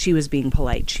 She was being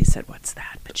polite. She said, "What's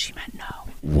that?" But she meant no.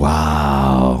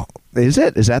 wow. Is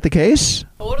it? Is that the case?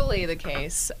 Totally the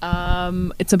case.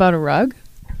 It's about a rug.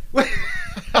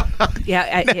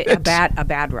 Yeah, a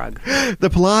bad rug. The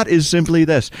plot is simply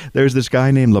this. There's this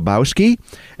guy named Lebowski,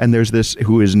 and there's this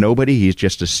who is nobody. He's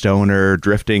just a stoner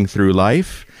drifting through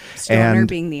life. Stoner and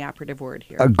being the operative word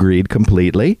here. agreed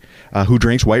completely. Who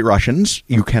drinks White Russians.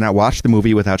 You cannot watch the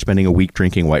movie without spending a week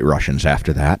drinking White Russians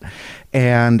after that.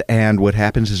 And what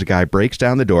happens is a guy breaks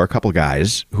down the door, a couple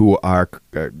guys who are,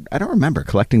 I don't remember,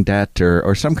 collecting debt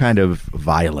or some kind of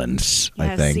violence, I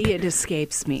Yeah, think. see, it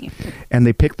escapes me. And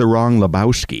they picked the wrong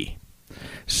Lebowski.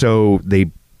 So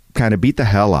they kind of beat the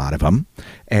hell out of him.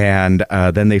 And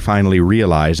then they finally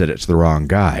realize that it's the wrong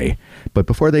guy. But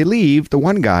before they leave, the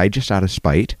one guy, just out of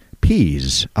spite,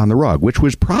 pees on the rug, which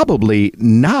was probably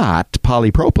not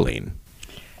polypropylene.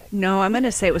 No, I'm going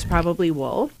to say it was probably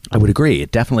wool. I would agree.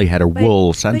 It definitely had a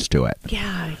wool sense to it.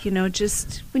 Yeah,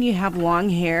 just when you have long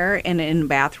hair and in a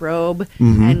bathrobe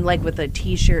and like with a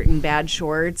t-shirt and bad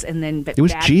shorts and then It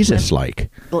was Jesus-like.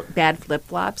 bad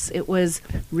flip-flops, it was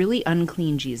really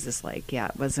unclean Jesus-like. Yeah,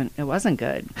 it wasn't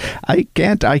good. I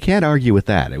can't argue with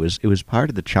that. It was part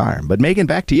of the charm. But Megan,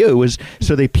 back to you. It was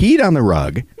so they peed on the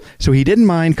rug. So he didn't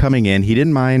mind coming in. He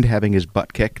didn't mind having his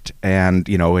butt kicked and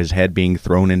his head being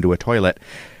thrown into a toilet.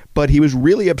 But he was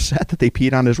really upset that they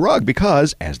peed on his rug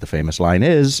because, as the famous line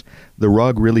is, the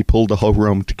rug really pulled the whole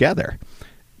room together.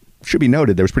 Should be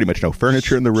noted, there was pretty much no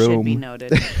furniture in the room. Should be noted.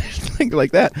 Things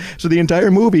like that. So the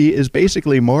entire movie is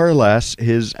basically more or less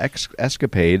his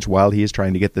escapades while he is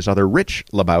trying to get this other rich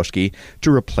Lebowski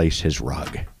to replace his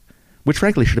rug. Which,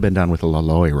 frankly, should have been done with a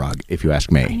Laloy rug, if you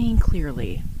ask me. I mean,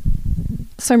 clearly.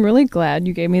 So I'm really glad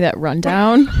you gave me that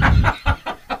rundown.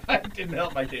 Didn't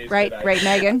help my case. Right,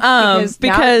 Megan? Because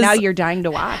now you're dying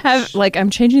to watch. I'm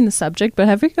changing the subject, but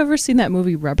have you ever seen that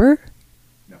movie Rubber?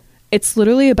 No. It's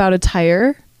literally about a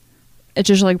tire. It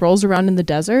just rolls around in the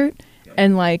desert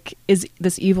and is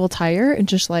this evil tire and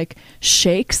just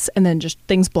shakes and then just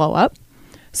things blow up.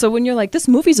 So when you're like, this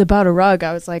movie's about a rug,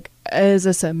 I was like, is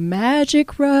this a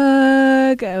magic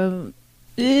rug?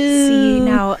 See,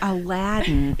 now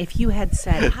Aladdin, if you had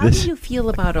said, how do you feel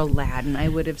about Aladdin? I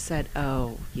would have said,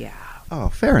 oh, yeah. Oh,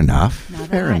 fair enough.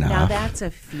 Fair enough. Now that's a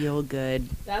feel-good.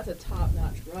 That's a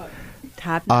top-notch rug.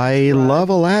 I love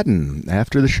Aladdin.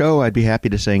 After the show, I'd be happy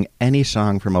to sing any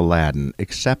song from Aladdin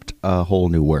except A Whole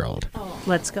New World. Oh.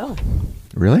 Let's go.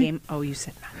 Really? Oh, you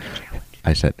said not to challenge.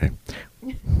 I said,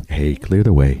 hey, clear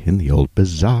the way in the old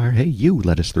bazaar. Hey, you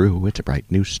let us through. It's a bright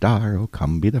new star. Oh,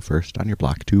 come be the first on your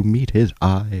block to meet his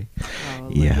eye. Oh,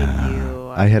 look at you.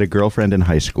 I had a girlfriend in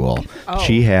high school. Oh,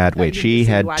 she had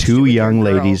watched two it with young your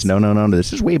ladies. girls. No.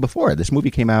 This is way before. This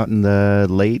movie came out in the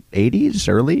late 80s,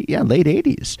 late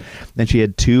 80s. Then she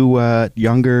had two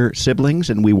younger siblings,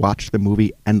 and we watched the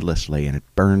movie endlessly, and it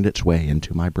burned its way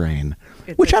into my brain,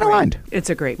 which I don't mind. It's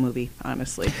a great movie,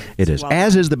 honestly. It is.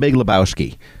 As is The Big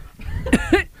Lebowski.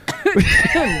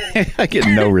 I get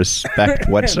no respect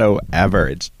whatsoever.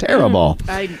 It's terrible.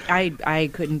 I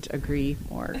couldn't agree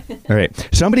more. All right.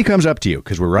 Somebody comes up to you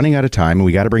because we're running out of time and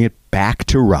we got to bring it back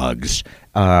to rugs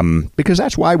because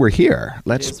that's why we're here.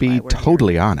 Let's be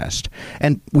totally honest.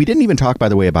 And we didn't even talk, by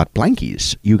the way, about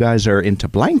blankies. You guys are into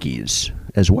blankies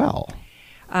as well.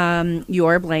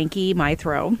 Your blankie, my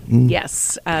throw.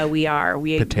 Yes, we are.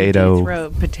 We Potato. do throw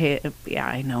potato. Yeah,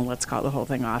 I know. Let's call the whole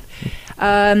thing off.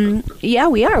 Yeah,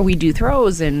 we are. We do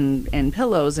throws and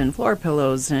pillows and floor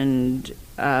pillows and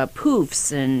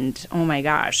poofs and, oh my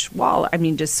gosh, wall. I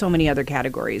mean, just so many other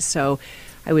categories. So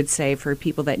I would say for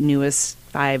people that knew us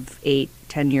 5, 8,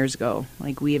 10 years ago,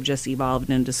 like we have just evolved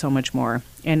into so much more.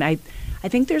 And I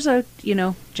think there's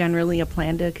generally a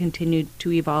plan to continue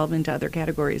to evolve into other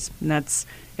categories. And that's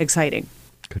exciting.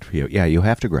 Good for you. Yeah, you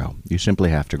have to grow. You simply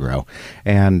have to grow.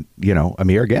 And,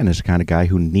 Amir, again, is the kind of guy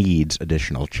who needs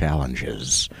additional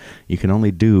challenges. You can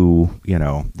only do,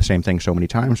 the same thing so many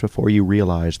times before you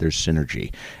realize there's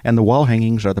synergy. And the wall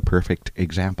hangings are the perfect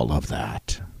example of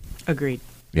that. Agreed.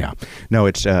 Yeah. No,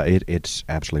 it's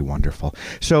absolutely wonderful.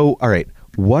 So, all right,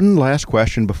 one last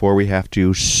question before we have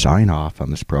to sign off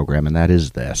on this program, and that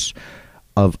is this.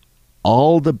 Of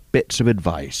all the bits of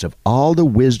advice, of all the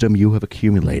wisdom you have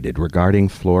accumulated regarding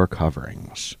floor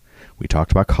coverings, we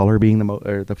talked about color being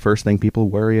the first thing people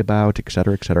worry about, et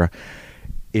cetera, et cetera.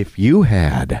 If you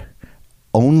had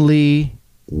only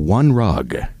one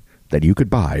rug that you could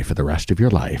buy for the rest of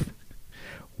your life,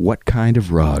 what kind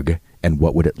of rug and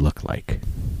what would it look like?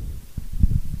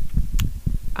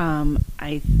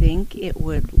 I think it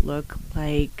would look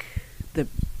like the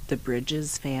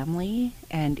Bridges family,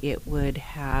 and it would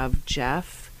have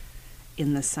Jeff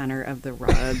in the center of the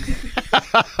rug,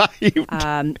 in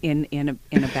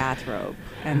a bathrobe,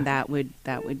 and that would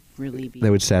really be,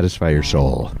 that would satisfy your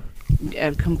soul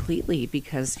completely,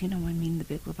 because the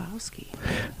Big Lebowski.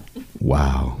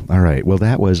 Wow. All right. Well,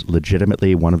 that was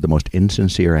legitimately one of the most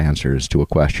insincere answers to a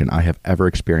question I have ever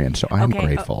experienced. So I'm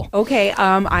grateful. Okay.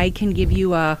 I can give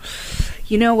you a.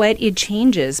 You know what? It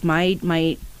changes.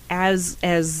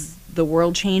 As the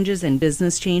world changes and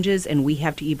business changes and we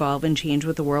have to evolve and change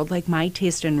with the world, like my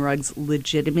taste in rugs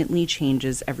legitimately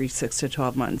changes every 6 to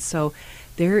 12 months. So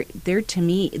there to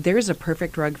me, there's a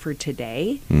perfect rug for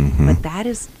today, but that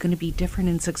is going to be different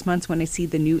in 6 months when I see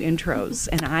the new intros.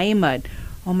 And I am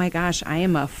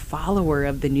a follower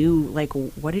of the new, like,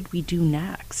 what did we do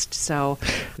next? So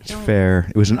it's fair.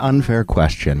 It was an unfair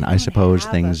question. I suppose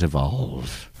things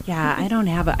evolve. Yeah, I don't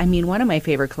have one of my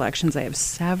favorite collections, I have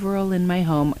several in my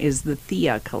home, is the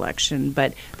Thea collection,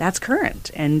 but that's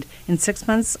current. And in 6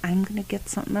 months, I'm going to get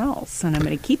something else, and I'm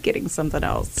going to keep getting something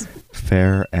else.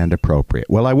 Fair and appropriate.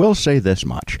 Well, I will say this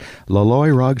much.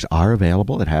 Loloi rugs are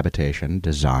available at Habitation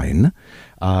Design.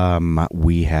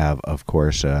 We have, of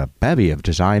course, a bevy of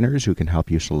designers who can help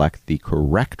you select the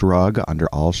correct rug under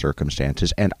all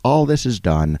circumstances, and all this is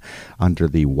done under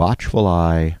the watchful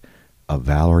eye of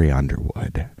Valerie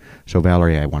Underwood. So,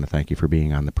 Valerie, I want to thank you for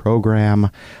being on the program.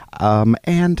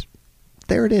 And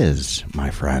there it is, my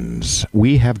friends.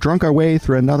 We have drunk our way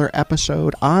through another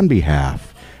episode on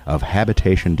behalf of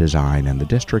Habitation Design and the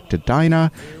District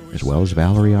Edina, as well as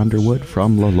Valerie Underwood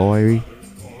from Loloi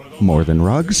More Than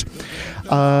Rugs.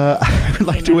 I would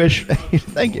like to wish,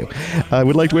 thank you. I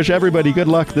would like to wish everybody good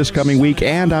luck this coming week,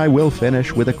 and I will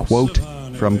finish with a quote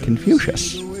from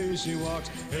Confucius.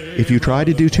 If you try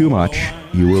to do too much,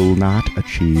 you will not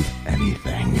achieve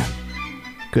anything.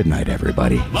 Good night,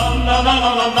 everybody.